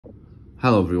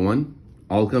Hello everyone,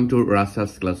 welcome to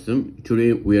Rashel's classroom.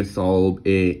 Today we will solve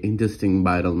a interesting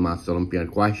viral maths olympiad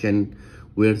question.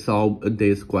 We'll solve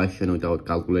this question without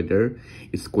calculator.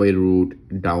 Square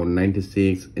root down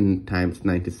 96 in times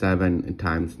 97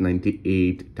 times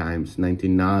 98 times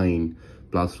 99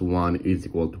 plus 1 is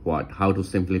equal to what? How to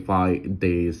simplify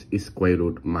this square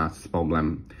root maths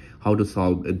problem. How to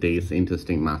solve this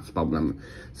interesting maths problem.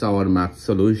 So our math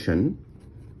solution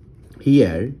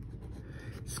here,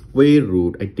 square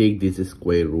root, I take this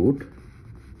square root,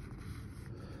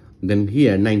 then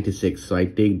here 96, so I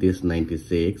take this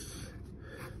 96,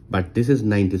 but this is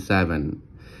 97,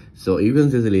 so even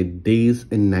easily this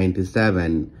in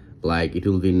 97, like it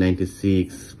will be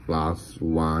 96 plus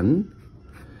 1,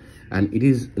 and it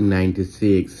is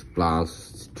 96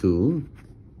 plus 2,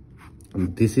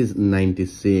 and this is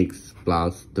 96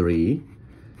 plus 3,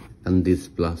 and this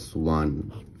plus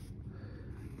 1.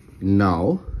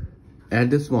 Now at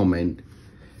this moment,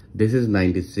 this is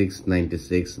 96,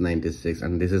 96, 96,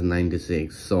 and this is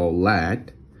 96. So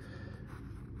let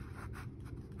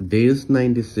this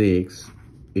 96,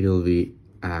 it will be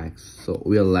x. So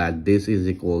we'll let this is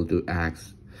equal to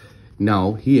x.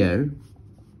 Now here,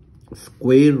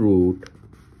 square root,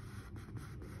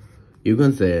 you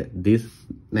can say this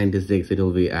 96, it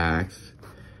will be x,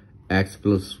 x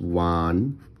plus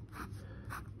 1,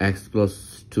 x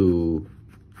plus 2,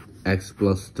 x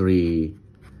plus 3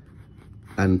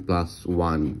 and plus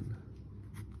 1.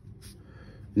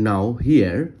 Now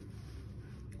here,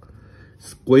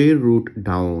 square root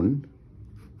down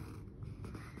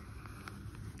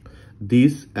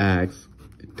this x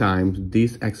times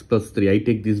this x plus 3, I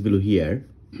take this value here,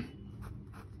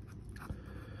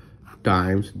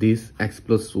 times this x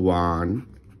plus 1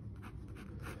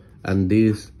 and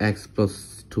this x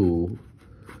plus 2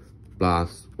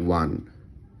 plus 1.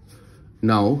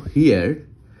 Now here,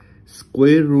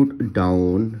 square root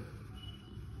down,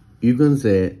 you can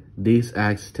say this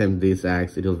x times this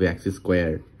x, it will be x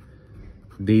squared.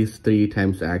 This 3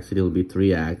 times x, it will be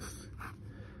 3x,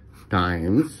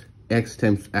 times x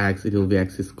times x, it will be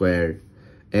x squared.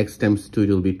 X times 2, it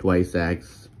will be twice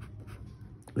x.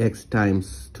 X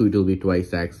times 2, it will be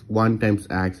twice x. 1 times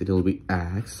x, it will be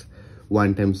x.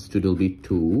 1 times 2, it will be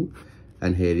 2.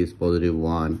 And here is positive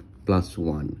 1 plus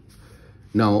 1.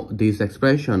 Now this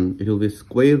expression, it will be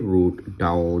square root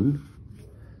down,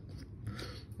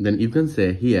 then you can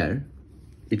say here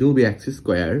it will be x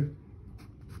squared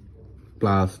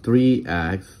plus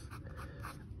 3x,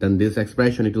 then this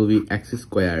expression, it will be x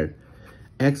squared,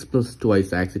 x plus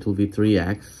twice x, it will be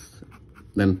 3x,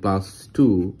 then plus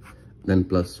 2, then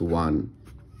plus 1.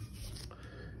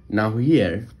 Now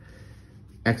here,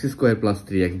 x squared plus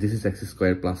 3x, this is x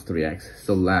squared plus 3x,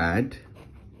 so let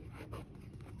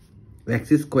x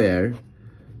squared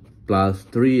plus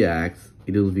 3x,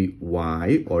 it will be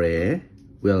y or a.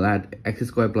 We'll add x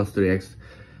squared plus 3x,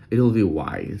 it will be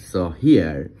y. So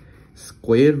here,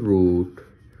 square root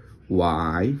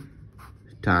y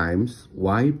times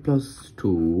y plus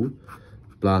 2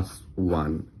 plus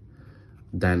 1.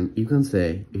 Then you can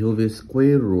say it will be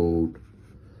square root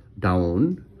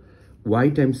down y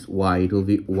times y, it will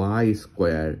be y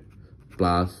squared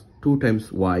plus 2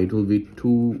 times y, it will be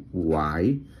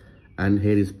 2y. And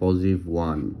here is positive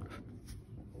 1.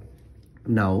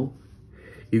 Now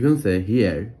you can say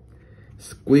here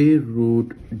square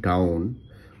root down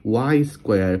y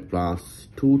squared plus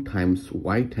 2 times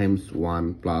y times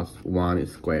 1 plus 1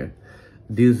 squared.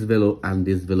 This value and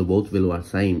this value, both value are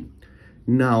same.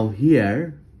 Now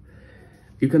here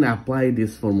you can apply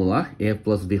this formula, a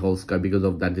plus b whole square, because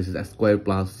of that this is a square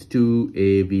plus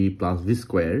 2ab plus b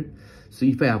squared. So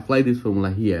if I apply this formula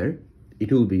here,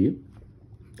 it will be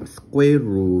square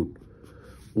root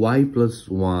y plus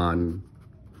 1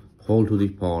 whole to the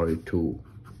power 2.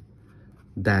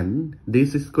 Then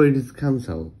this square is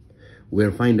cancelled. We'll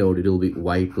find out it will be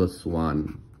y plus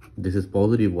 1. This is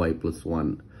positive y plus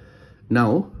 1.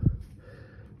 Now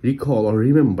recall or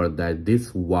remember that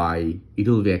this y, it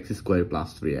will be x squared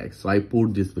plus 3x. So I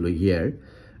put this value here.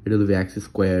 It will be x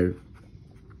squared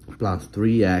plus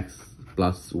 3x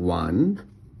plus 1.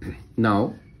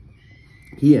 Now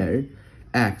here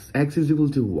x is equal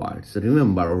to what? So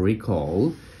remember or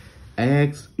recall,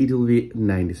 x, it will be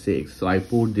 96. So I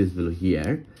put this value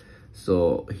here.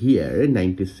 So here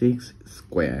 96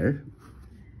 square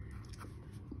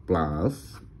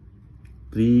plus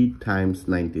 3 times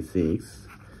 96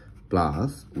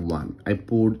 plus 1. I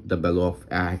put the value of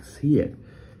x here.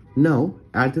 Now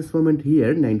at this moment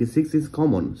here 96 is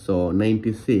common. So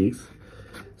 96.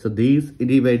 So this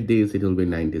divide this, it will be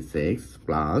 96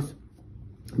 plus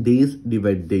this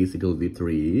divide this, it will be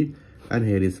 3, and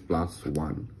here is plus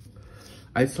 1.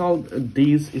 I solved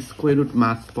this square root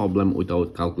math problem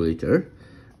without calculator.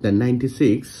 Then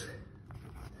 96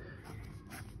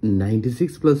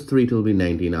 plus 3, it will be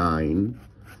 99.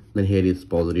 Then here is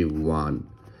positive 1.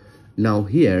 Now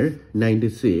here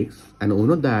 96, and we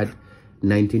know that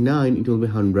 99, it will be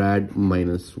 100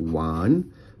 minus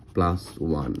 1 plus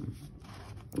 1.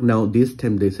 Now this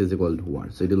time this is equal to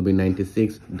what? So it will be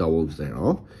 96 double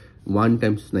 0. 1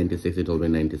 times 96, it will be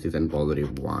 96 and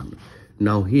positive 1.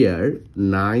 Now here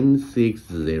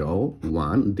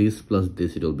 9601, this plus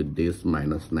this, it will be this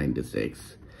minus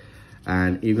 96.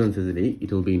 And eventually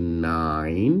it will be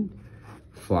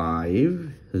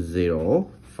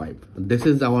 9505. This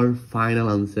is our final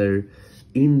answer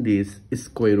in this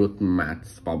square root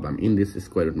maths problem.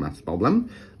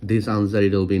 This answer,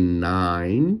 it will be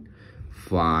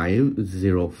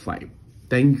 9505.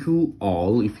 Thank you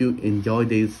all. If you enjoy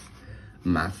this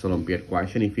maths Olympiad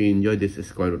question, if you enjoy this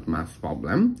square root maths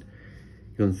problem,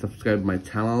 you can subscribe my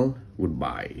channel.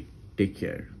 Goodbye. Take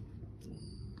care.